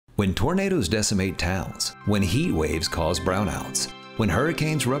When tornadoes decimate towns, when heat waves cause brownouts, when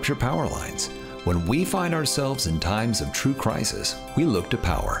hurricanes rupture power lines, when we find ourselves in times of true crisis, we look to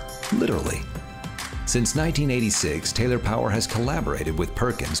power, literally. Since 1986, Taylor Power has collaborated with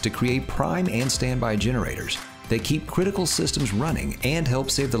Perkins to create prime and standby generators that keep critical systems running and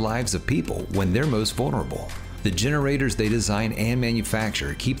help save the lives of people when they're most vulnerable. The generators they design and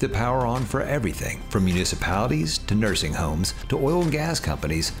manufacture keep the power on for everything from municipalities to nursing homes to oil and gas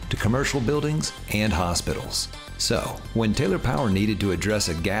companies to commercial buildings and hospitals. So, when Taylor Power needed to address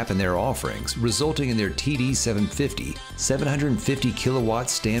a gap in their offerings, resulting in their TD750 750 kilowatt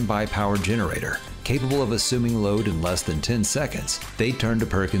standby power generator, capable of assuming load in less than 10 seconds, they turned to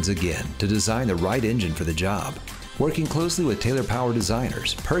Perkins again to design the right engine for the job. Working closely with Taylor Power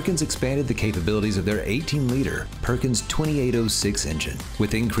designers, Perkins expanded the capabilities of their 18-liter Perkins 2806 engine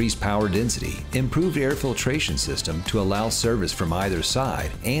with increased power density, improved air filtration system to allow service from either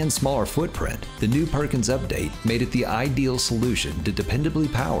side, and smaller footprint. The new Perkins update made it the ideal solution to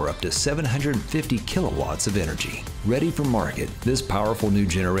dependably power up to 750 kilowatts of energy. Ready for market, this powerful new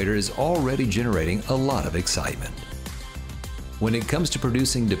generator is already generating a lot of excitement. When it comes to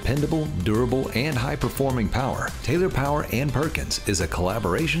producing dependable, durable, and high-performing power, Taylor Power and Perkins is a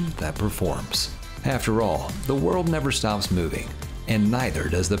collaboration that performs. After all, the world never stops moving, and neither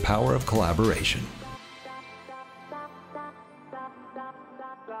does the power of collaboration.